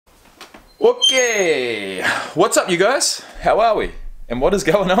Okay, what's up you guys? How are we? And what is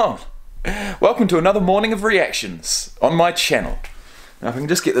going on? Welcome to another morning of reactions on my channel. Now if I can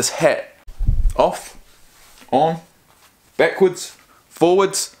just get this hat off, on, backwards,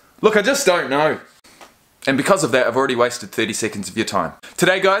 forwards. Look, I just don't know. And because of that, I've already wasted 30 seconds of your time.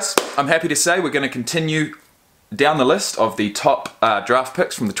 Today guys, I'm happy to say we're going to continue down the list of the top draft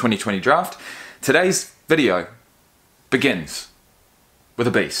picks from the 2020 draft. Today's video begins with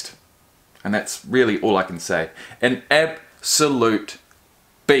a beast. And that's really all I can say. An absolute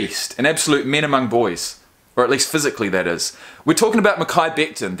beast. An absolute man among boys. Or at least physically that is. We're talking about MEKHI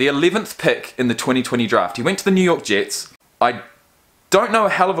BECTON, the 11th pick in the 2020 draft. He went to the New York Jets. I don't know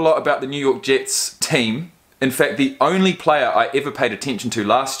a hell of a lot about the New York Jets team. In fact, the only player I ever paid attention to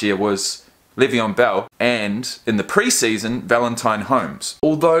last year was Le'Veon Bell. And in the preseason, Valentine Holmes.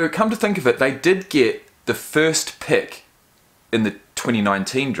 Although, come to think of it, they did get the first pick in the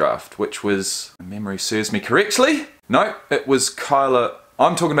 2019 draft, which was, if memory serves me correctly, no, it was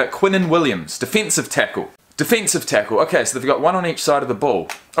I'm talking about Quinnen Williams, defensive tackle. Defensive tackle, okay, so they've got one on each side of the ball.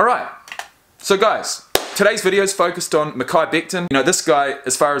 Alright, so guys, today's video is focused on MEKHI BECTON. You know, this guy,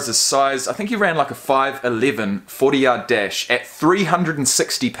 as far as his size, I think he ran like a 5'11", 40-yard dash at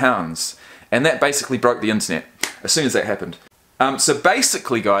 360 pounds, and that basically broke the internet as soon as that happened. So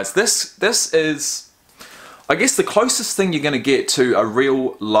basically guys, this is, I guess, the closest thing you're going to get to a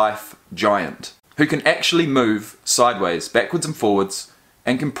real life giant who can actually move sideways, backwards and forwards,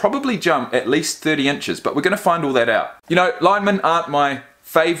 and can probably jump at least 30 inches, but we're going to find all that out. You know, linemen aren't my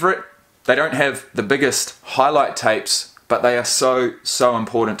favourite. They don't have the biggest highlight tapes, but they are so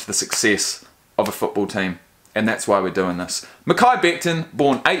important to the success of a football team, and that's why we're doing this. MEKHI BECTON,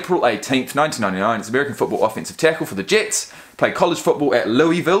 born April 18th, 1999, is an American football offensive tackle for the Jets, played college football at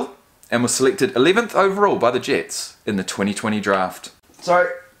Louisville, and was selected 11th overall by the Jets in the 2020 draft. So,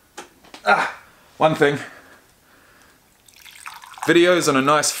 one thing. Videos on a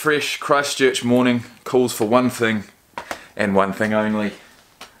nice fresh Christchurch morning calls for one thing, and one thing only.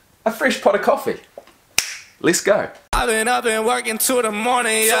 A fresh pot of coffee. Let's go. I've been working till the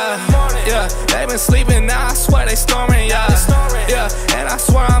morning, yeah. They've been sleeping now, I swear they storming, yeah. And I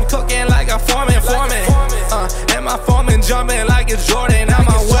swear I'm cooking like a foreman. And my foreman jumping like it's Jordan on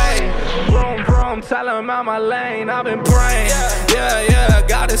my way. Vroom, vroom, tell him I'm my lane, I've been praying. Yeah,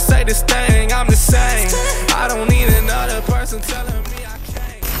 gotta say this thing, I'm the same. I don't need another person telling me I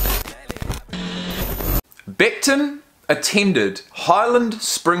can't. BECTON attended Highland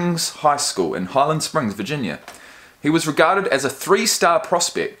Springs High School in Highland Springs, Virginia. He was regarded as a 3-star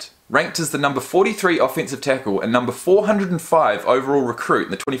prospect, ranked as the number 43 offensive tackle and number 405 overall recruit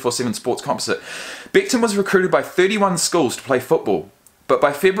in the 24/7 Sports Composite. BECTON was recruited by 31 schools to play football, but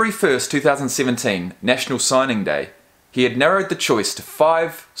by February 1st, 2017, National Signing Day, he had narrowed the choice to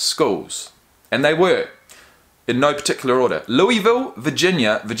 5 schools, and they were, in no particular order, Louisville,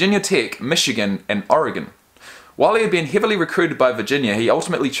 Virginia, Virginia Tech, Michigan, and Oregon. While he had been heavily recruited by Virginia, he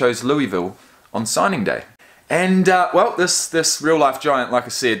ultimately chose Louisville on signing day. And, well, this real-life giant, like I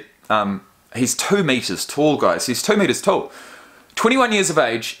said, he's 2 meters tall, guys. He's 2 meters tall. 21 years of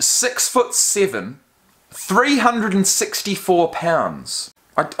age, 6'7", 364 pounds.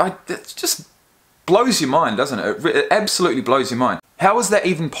 It just blows your mind, doesn't it? It absolutely blows your mind. How is that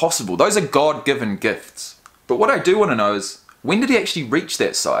even possible? Those are God-given gifts. But what I do want to know is, when did he actually reach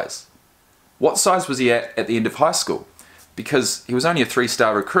that size? What size was he at the end of high school? Because he was only a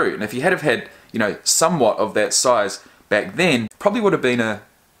 3-star recruit, and if he had have had, you know, somewhat of that size back then, probably would have been a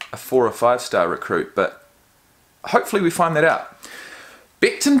 4 or 5-star recruit, but hopefully we find that out.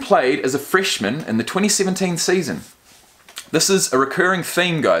 BECTON played as a freshman in the 2017 season. This is a recurring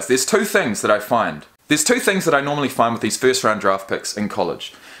theme, guys. There's 2 things that I find. There's 2 things that I normally find with these first-round draft picks in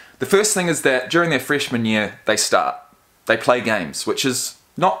college. The first thing is that during their freshman year, they start. They play games, which is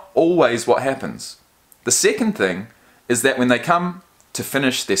not always what happens. The second thing is that when they come to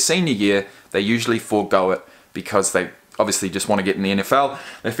finish their senior year, they usually forego it because they obviously just want to get in the NFL.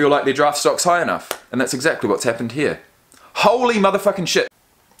 They feel like their draft stock's high enough, and that's exactly what's happened here. Holy motherfucking shit.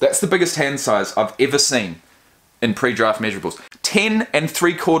 That's the biggest hand size I've ever seen in pre-draft measurables. 10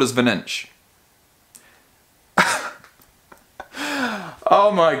 3/4 of an inch.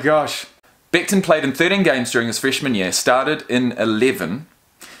 Oh my gosh. BECTON played in 13 games during his freshman year, started in 11.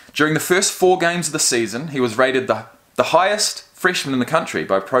 During the first 4 games of the season, he was rated the highest freshman in the country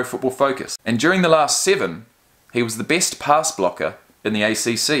by Pro Football Focus. And during the last 7, he was the best pass blocker in the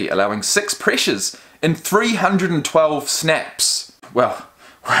ACC, allowing 6 pressures in 312 snaps. Well,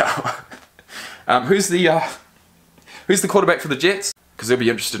 who's the quarterback for the Jets? Because they'll be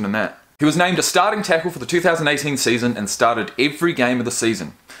interested in that. He was named a starting tackle for the 2018 season and started every game of the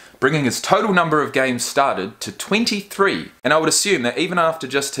season. bringing his total number of games started to 23. And I would assume that even after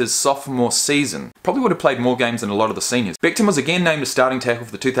just his sophomore season, probably would have played more games than a lot of the seniors. Becton was again named a starting tackle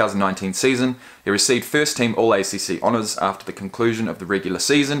for the 2019 season. He received first team All-ACC honours after the conclusion of the regular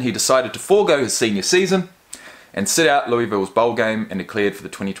season. He decided to forego his senior season and sit out Louisville's bowl game and declared for the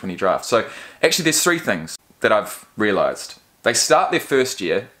 2020 draft. So actually there's three things that I've realised. They start their first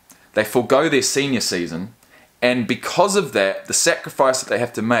year, they forego their senior season, and because of that, the sacrifice that they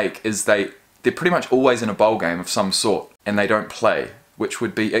have to make is they're pretty much always in a bowl game of some sort, and they don't play, which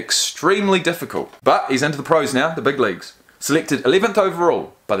would be extremely difficult. But he's into the pros now, the big leagues. Selected 11th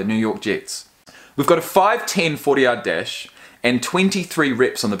overall by the New York Jets. We've got a 5'10" 40-yard dash and 23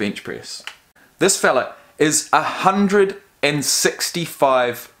 reps on the bench press. This fella is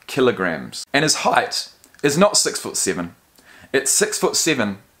 165 kilograms, and his height is not 6'7". It's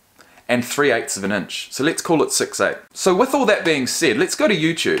 6'7" and 3/8 of an inch. So let's call it 6'8". So with all that being said, let's go to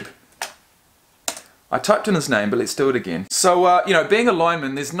YouTube. I typed in his name, but let's do it again. So you know, being a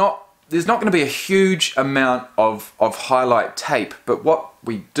lineman, there's not going to be a huge amount of highlight tape, but what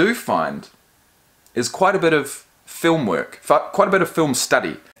we do find is quite a bit of film work, quite a bit of film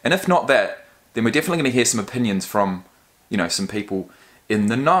study, and if not that, then we're definitely going to hear some opinions from, you know, some people in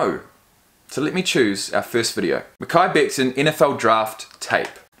the know. So let me choose our first video. MEKHI BECTON NFL Draft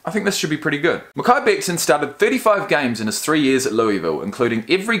Tape. I think this should be pretty good. MEKHI BECTON started 35 games in his 3 years at Louisville, including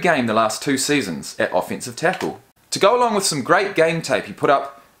every game the last 2 seasons at offensive tackle. To go along with some great game tape he put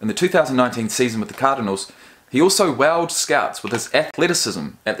up in the 2019 season with the Cardinals, he also wowed scouts with his athleticism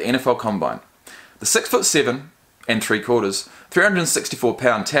at the NFL Combine. The 6'7" and 3/4,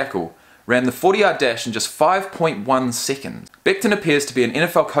 364-pound tackle ran the 40-yard dash in just 5.1 seconds. Becton appears to be an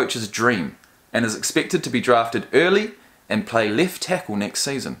NFL coach's dream and is expected to be drafted early and play left tackle next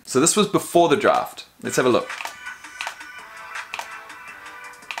season. So this was before the draft. Let's have a look.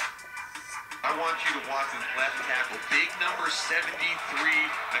 I want you to watch this left tackle, big number 73.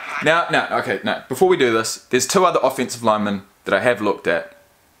 Now, before we do this, there's 2 other offensive linemen that I have looked at.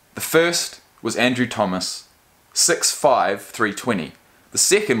 The first was Andrew Thomas, 6'5", 320. The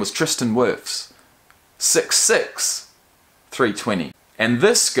second was Tristan Wirfs, 6'6", 320. And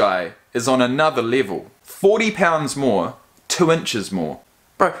this guy is on another level. 40 pounds more, 2 inches more.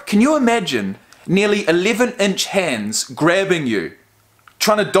 Bro, can you imagine nearly 11-inch hands grabbing you,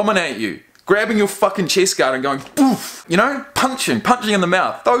 trying to dominate you, grabbing your fucking chest guard and going, poof, you know, punching in the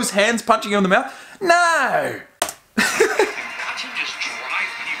mouth. Those hands punching you in the mouth? No! Watch him just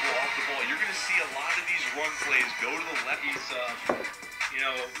drive people off the ball. You're going to see a lot of these run plays go to the left. He's, you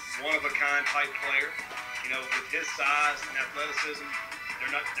know, one-of-a-kind type player. You know, with his size and athleticism,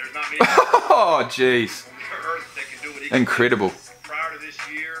 there's not many oh, jeez. on the earth that can do what he can. Incredible. Do. Prior to this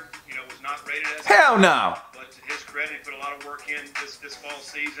year, you know, was not rated as hell no. But to his credit, he put a lot of work in this fall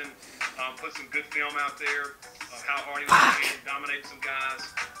season. Put some good film out there of how hard he was playing, dominate some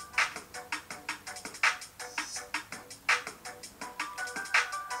guys.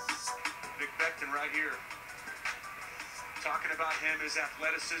 Big Becton right here. Talking about him, his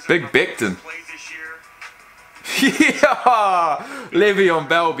athleticism. Big Becton. Played this year. Yeah, Le'Veon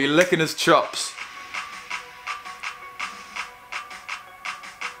Bell be licking his chops.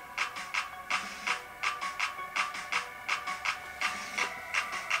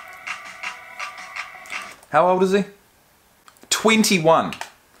 How old is he? 21.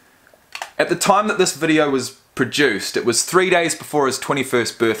 At the time that this video was produced, it was 3 days before his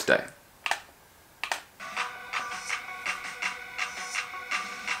 21st birthday.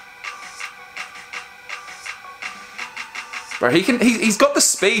 Bro, he's got the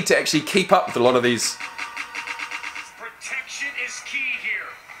speed to actually keep up with a lot of these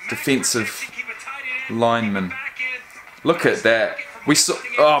defensive linemen. Look at that. We saw,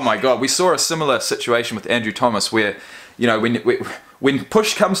 oh my god, we saw a similar situation with Andrew Thomas where, you know, when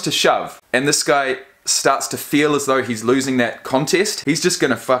push comes to shove and this guy starts to feel as though he's losing that contest, he's just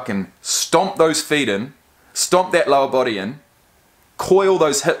gonna fucking stomp those feet in, stomp that lower body in, coil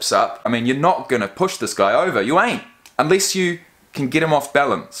those hips up. I mean, you're not gonna push this guy over, you ain't. Unless you can get him off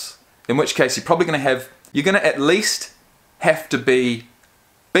balance, in which case you're probably you're gonna at least have to be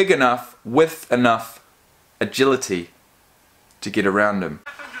big enough with enough agility to get around him.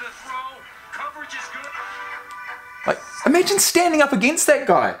 Like, imagine standing up against that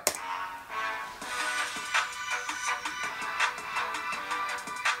guy.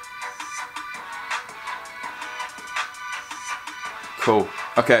 Cool.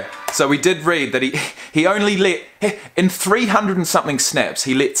 Okay, so we did read that he only let, in 300 and something snaps,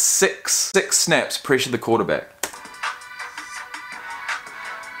 he let six snaps pressure the quarterback.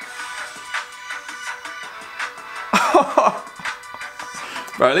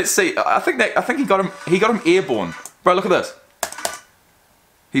 Bro, let's see. I think he got him airborne. Bro, look at this.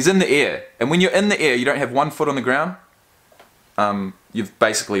 He's in the air, and when you're in the air, you don't have one foot on the ground. You've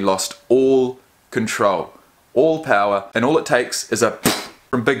basically lost all control, all power, and all it takes is a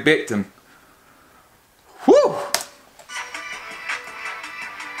from Big Becton. Whew!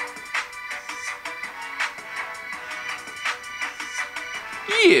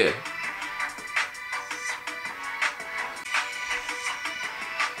 Yeah.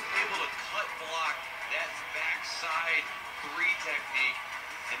 Able to cut block that backside 3 technique,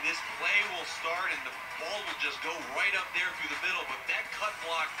 and this play will start, and the ball will just go right up there through the middle. But that cut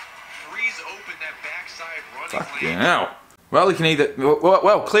block frees open that backside running lane. Fucking hell. Well, he can either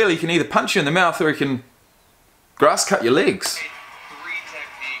well, clearly he can either punch you in the mouth or he can grass cut your legs. 3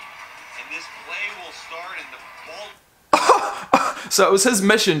 technique, and this play will start, and the ball So it was his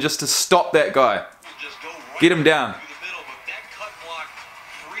mission just to stop that guy. will just go right Get him down. through the middle. But that cut block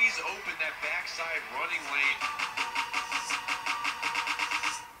frees open that backside running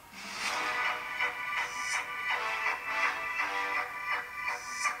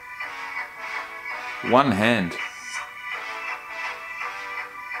lane. One hand.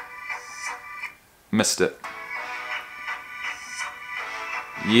 Missed it.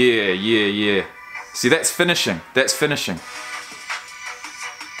 Yeah. See, that's finishing. That's finishing.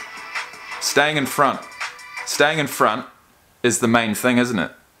 Staying in front. Staying in front is the main thing, isn't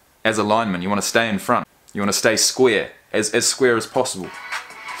it? As a lineman, you want to stay in front. You want to stay square, as square as possible.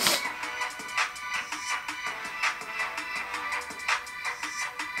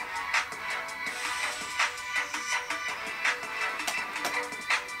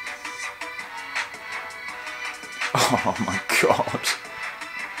 Oh my god.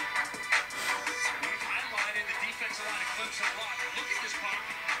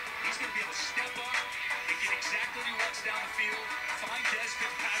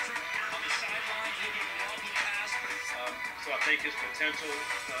 So I think his potential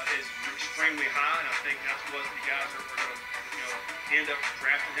is extremely high, and I think that's what the guys are going to, end up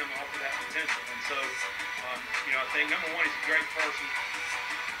drafting him off of that potential. And so, I think number one, he's a great person.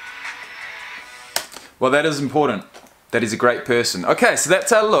 Well, that is important. That he's a great person. Okay, so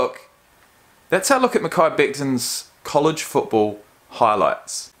that's our look. That's our look at MEKHI BECTON's college football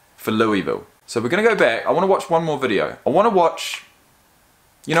highlights for Louisville. So we're going to go back. I want to watch one more video. I want to watch...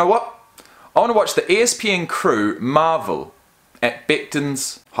 You know what? I want to watch the ESPN crew marvel at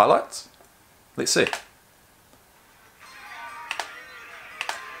Becton's highlights. Let's see. With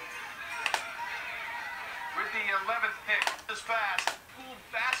the 11th pick, this fast,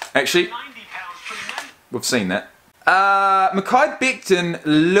 Actually, 90 pounds, we've seen that. MEKHI BECTON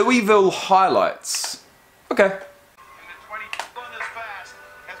Louisville highlights. Okay. And the 20 run as fast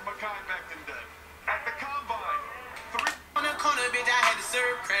as MEKHI BECTON did. At the combine, 3 On the corner, bitch, I had to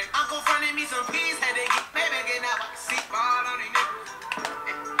serve crack. Uncle fronted me some peas, had to get maybe get out. I see ball on these niggas.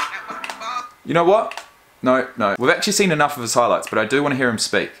 You know what? No. We've actually seen enough of his highlights, but I do want to hear him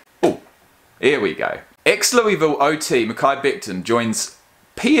speak. Oh, here we go. Ex-Louisville OT MEKHI BECTON joins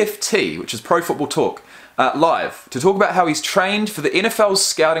PFT, which is Pro Football Talk, live to talk about how he's trained for the NFL's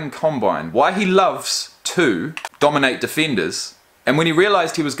scouting combine, why he loves to dominate defenders, and when he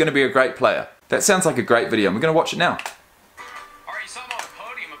realized he was going to be a great player. That sounds like a great video, and we're going to watch it now. All right, you saw him on the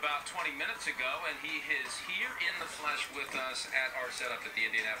podium about 20 minutes ago, and he is here in the flesh with us at our setup at the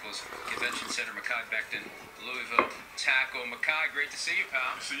Indianapolis Convention Center. MEKHI BECTON, Louisville tackle. MEKHI, great to see you,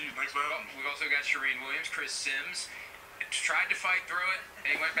 pal. Good to see you. Thanks for having me. We've also got Shireen Williams, Chris Sims. Tried to fight through it,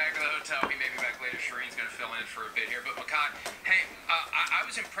 and he went back to the hotel. He may be back later. Shireen's going to fill in for a bit here. But MEKHI, hey, I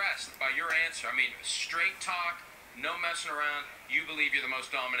was impressed by your answer. I mean, straight talk, no messing around. You believe you're the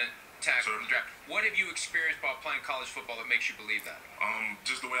most dominant tackle in the draft. What have you experienced while playing college football that makes you believe that?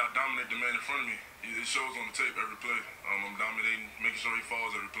 Just the way I dominate the man in front of me. It shows on the tape every play. I'm dominating, making sure he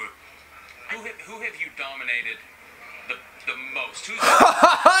falls every play. Who have you dominated the most? Who's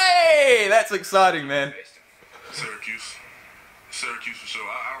Hey, that's exciting, man. Syracuse for sure.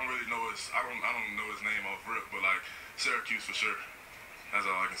 I don't really know his. I don't know his name off rip, but like Syracuse for sure. That's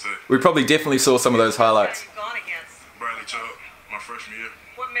all I can say. We probably definitely saw some of those highlights. Gone against. Bradley Chubb, my freshman year.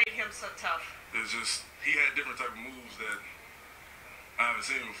 What made him so tough? It's just he had different type of moves that I haven't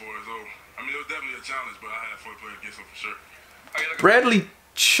seen before. So I mean, it was definitely a challenge, but I had fun playing against him for sure. Bradley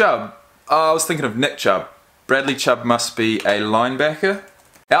Chubb. Oh, I was thinking of Nick Chubb. Bradley Chubb must be a linebacker.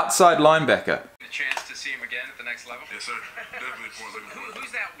 Outside linebacker. a chance to see him again at the next level? Yes, sir. Definitely for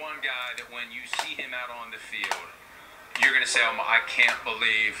Who's that one guy that when you see him out on the field, you're going to say, oh, I can't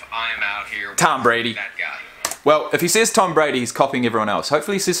believe I am out here with Tom Brady. that guy? Well, if he says Tom Brady, he's copying everyone else.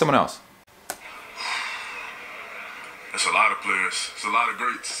 Hopefully he says someone else. There's a lot of players. It's a lot of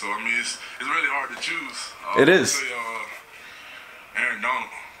greats. So I mean, it's really hard to choose. It is. I'll say, Aaron Donald.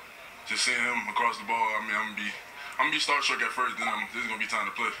 Just seeing him across the ball. I mean, I'm gonna be starstruck at first. Then this is gonna be time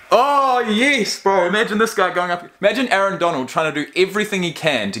to play. Oh yes, bro! Imagine this guy going up. Imagine Aaron Donald trying to do everything he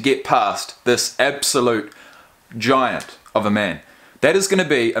can to get past this absolute giant of a man. That is going to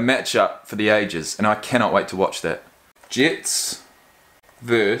be a matchup for the ages, and I cannot wait to watch that. Jets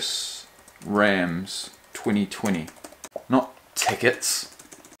versus Rams 2020. Not tickets.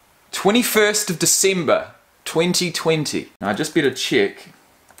 21st of December 2020. Now I just better check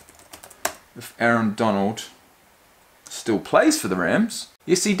if Aaron Donald still plays for the Rams.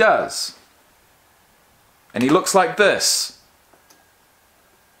 Yes, he does. And he looks like this.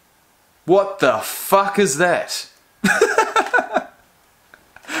 What the fuck is that?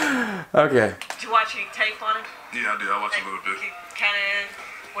 Okay. Did you watch any tape on him? Yeah, I did. I watched a little bit.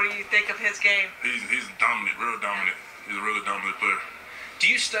 What do you think of his game? He's dominant, real dominant. He's a really dominant player.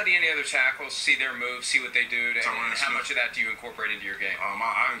 Do you study any other tackles, see their moves, see what they do, and how much of that do you incorporate into your game?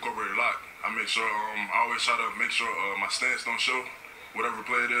 I incorporate a lot. I make sure, I always try to make sure my stance don't show. Whatever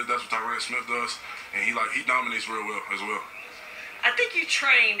play it is, that's what Tyron Smith does. And he dominates real well as well. I think you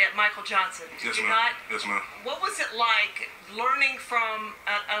trained at Michael Johnson. Did you not? Yes, ma'am. What was it like learning from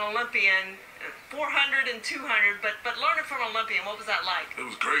an Olympian, 400 and 200, but learning from an Olympian? What was that like? It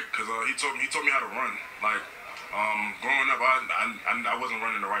was great because he taught me how to run. Like growing up, I wasn't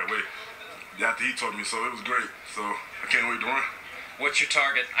running the right way. After he taught me, so it was great. So I can't wait to run. What's your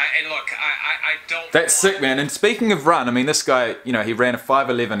target? I don't. That's sick, man. And speaking of run, I mean, this guy, you know, he ran a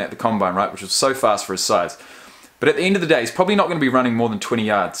 5.11 at the combine, right, which was so fast for his size. But at the end of the day, he's probably not going to be running more than 20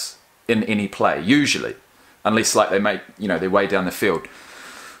 yards in any play, usually, unless like they make, you know, their way down the field.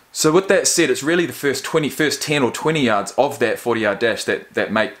 So with that said, it's really the first 10 or 20 yards of that 40-yard dash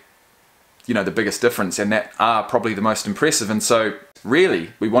that make, you know, the biggest difference, and that are probably the most impressive. And so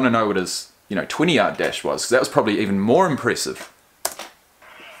really, we want to know what his, you know, 20-yard dash was, because that was probably even more impressive.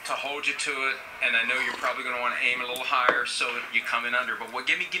 To hold you to it, and I know you're probably going to want to aim a little higher so you come in under, but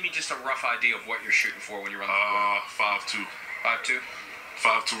give me just a rough idea of what you're shooting for when you run the 5'2". 5'2"?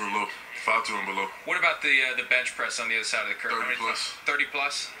 5'2" and low. 5'2" and below. What about the bench press on the other side of the curve? 30 plus. 30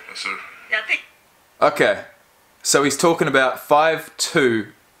 plus? Yes, sir. Yeah, I think. Okay, so he's talking about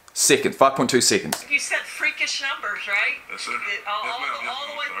 5.2 seconds. You said freakish numbers, right? Yes, sir. All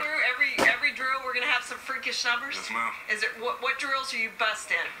the way through every drill, we're gonna have some freakish numbers. Yes, ma'am. Is it what drills are you bust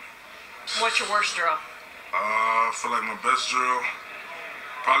in? What's your worst drill? I feel like my best drill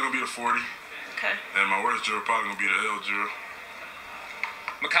probably gonna be the 40. Okay. And my worst drill probably gonna be the L drill.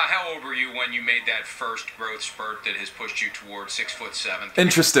 MEKHI, how old were you when you made that first growth spurt that has pushed you towards 6'7"?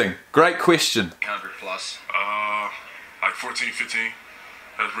 Interesting. Great question. 100 plus. Like 14, 15.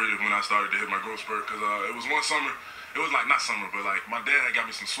 That's really when I started to hit my growth spurt. Cause it was one summer. It was like not summer, but like my dad had got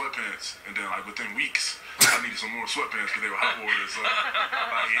me some sweatpants, and then like within weeks, I needed some more sweatpants because they were hot water. So like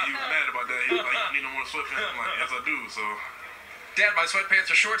he was mad about that. He was like, "You need no more sweatpants." I'm like, "Yes, I do." So. Dad, my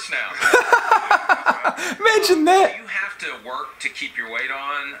sweatpants are shorts now. Imagine that. Do you have to work to keep your weight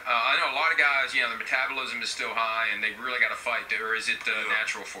on? I know a lot of guys, you know, their metabolism is still high and they really got to fight. Or is it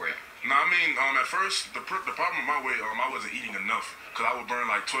natural for you? No, I mean, at first, the problem with my weight, I wasn't eating enough. Because I would burn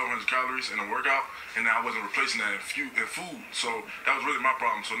like 1,200 calories in a workout, and then I wasn't replacing that in food. So that was really my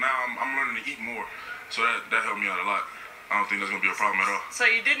problem. So now I'm learning to eat more. So that helped me out a lot. I don't think that's going to be a problem at all. So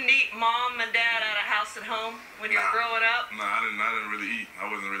you didn't eat mom and dad out of house and home when you were growing up? No, I didn't really eat.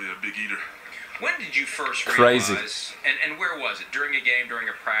 I wasn't really a big eater. When did you first realize, and where was it? During a game, during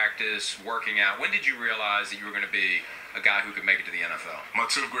a practice, working out? When did you realize that you were going to be a guy who could make it to the NFL? My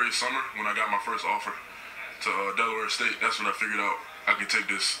 10th grade summer, when I got my first offer to Delaware State, that's when I figured out I could take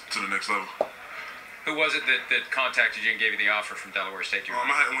this to the next level. Who was it that contacted you and gave you the offer from Delaware State? I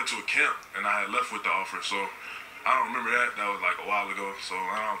had went to a camp, and I had left with the offer, so I don't remember that. That was like a while ago, so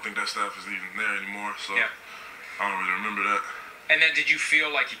I don't think that staff is even there anymore, so I don't really remember that. And then did you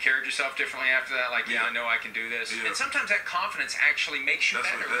feel like you carried yourself differently after that? Like, I know I can do this? Yeah. And sometimes that confidence actually makes you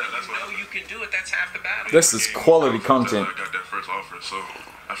better. When you know you can do it, that's half the battle. This is quality content. I got that first offer, so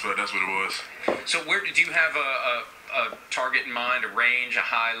I feel like that's what it was. So where did you have a target in mind, a range, a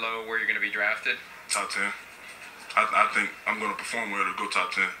high, low, where you're going to be drafted? Top 10. I think I'm going to perform well to go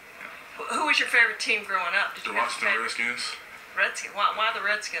top 10. Who was your favorite team growing up? The Washington Redskins. Redskins? Why the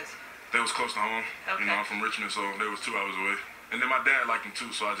Redskins? They was close to home. Okay. You know, I'm from Richmond, so they was 2 hours away. And then my dad liked them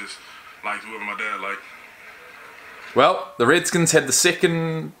too, so I just liked whoever my dad liked. Well, the Redskins had the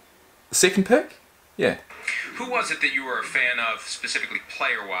second pick? Yeah. Who was it that you were a fan of, specifically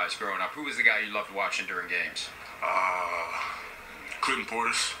player-wise, growing up? Who was the guy you loved watching during games? Clinton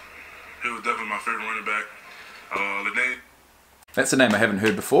Portis. He was definitely my favorite running back. That's a name I haven't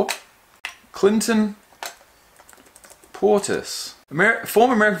heard before. Clinton Portis.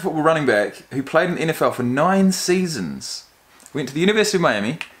 Former American football running back who played in the NFL for 9 seasons. Went to the University of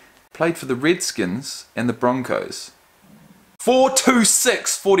Miami, played for the Redskins and the Broncos.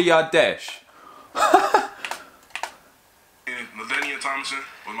 4.26 40-yard dash. And Ladanian Thomason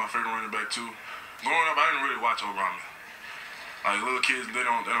was my favorite running back too. Growing up, I didn't really watch Obama. Like little kids, they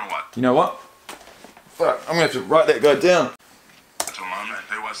don't watch. You know what? Fuck, I'm gonna have to write that guy down.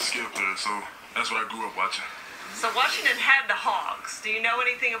 They watch the skill players, so that's what I grew up watching. So Washington had the Hogs. Do you know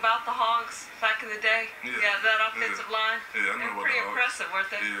anything about the Hogs back in the day? Yeah, that offensive line? Yeah, I know about pretty the Hogs. impressive,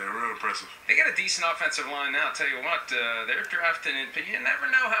 weren't they? Yeah, real impressive. They got a decent offensive line now. I'll tell you what, they're drafting in, but you never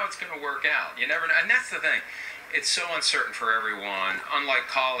know how it's going to work out. You never know, and that's the thing. It's so uncertain for everyone.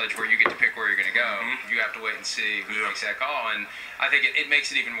 Unlike college, where you get to pick where you're going to go, you have to wait and see who makes that call. And I think it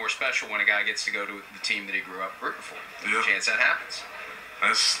makes it even more special when a guy gets to go to the team that he grew up rooting for. There's a chance that happens.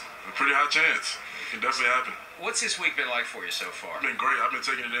 That's a pretty high chance. It can definitely happen. What's this week been like for you so far? It's been great. I've been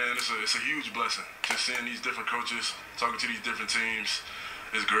taking it in. It's a huge blessing. Just seeing these different coaches, talking to these different teams.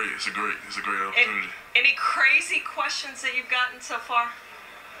 It's great. It's a great opportunity. Any crazy questions that you've gotten so far?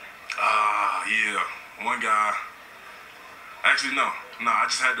 Yeah. One guy. Actually, no. I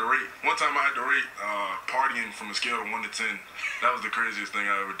just had to rate. One time I had to rate partying from a scale of 1 to 10. That was the craziest thing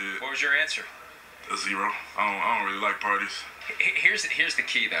I ever did. What was your answer? A 0. I don't really like parties. Here's the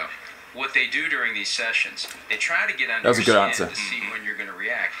key though. What they do during these sessions, they try to get under your skin to see when you're going to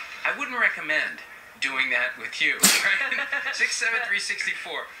react. I wouldn't recommend doing that with you. 6'7",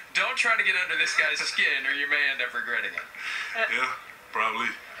 364. Don't try to get under this guy's skin or you may end up regretting it. Yeah, probably.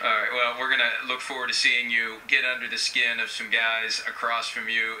 All right, well, we're going to look forward to seeing you get under the skin of some guys across from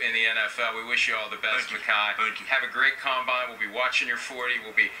you in the NFL. We wish you all the best, Mekhi. Thank you. Have a great combine. We'll be watching your 40.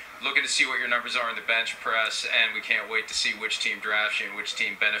 We'll be looking to see what your numbers are in the bench press, and we can't wait to see which team drafts you and which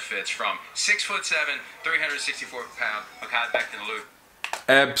team benefits from 6'7", 364-pound MEKHI BECTON Louisville.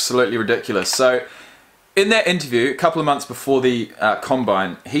 Absolutely ridiculous. So, in that interview, a couple of months before the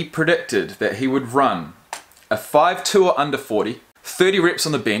combine, he predicted that he would run a 5.2 or under 40, 30 reps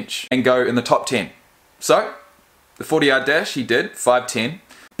on the bench, and go in the top 10. So, the 40-yard dash, he did, 5.10.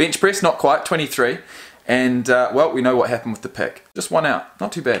 Bench press, not quite, 23. And, well, we know what happened with the pick. Just 1 out.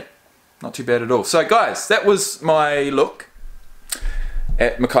 Not too bad. Not too bad at all. So, guys, that was my look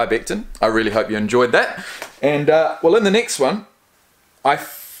at MEKHI BECTON. I really hope you enjoyed that. And, well, in the next one, I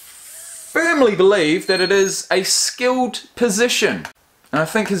firmly believe that it is a skilled position. And I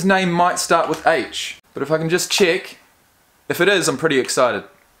think his name might start with H. But if I can just check, if it is, I'm pretty excited.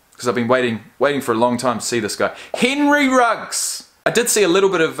 Because I've been waiting for a long time to see this guy. Henry Ruggs! I did see a little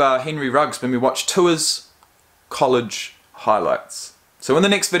bit of Henry Ruggs when we watched Tua's college highlights. So in the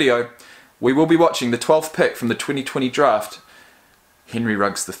next video, we will be watching the 12th pick from the 2020 draft, Henry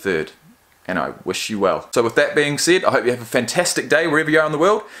Ruggs III. And I wish you well. So with that being said, I hope you have a fantastic day wherever you are in the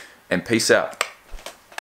world, and peace out.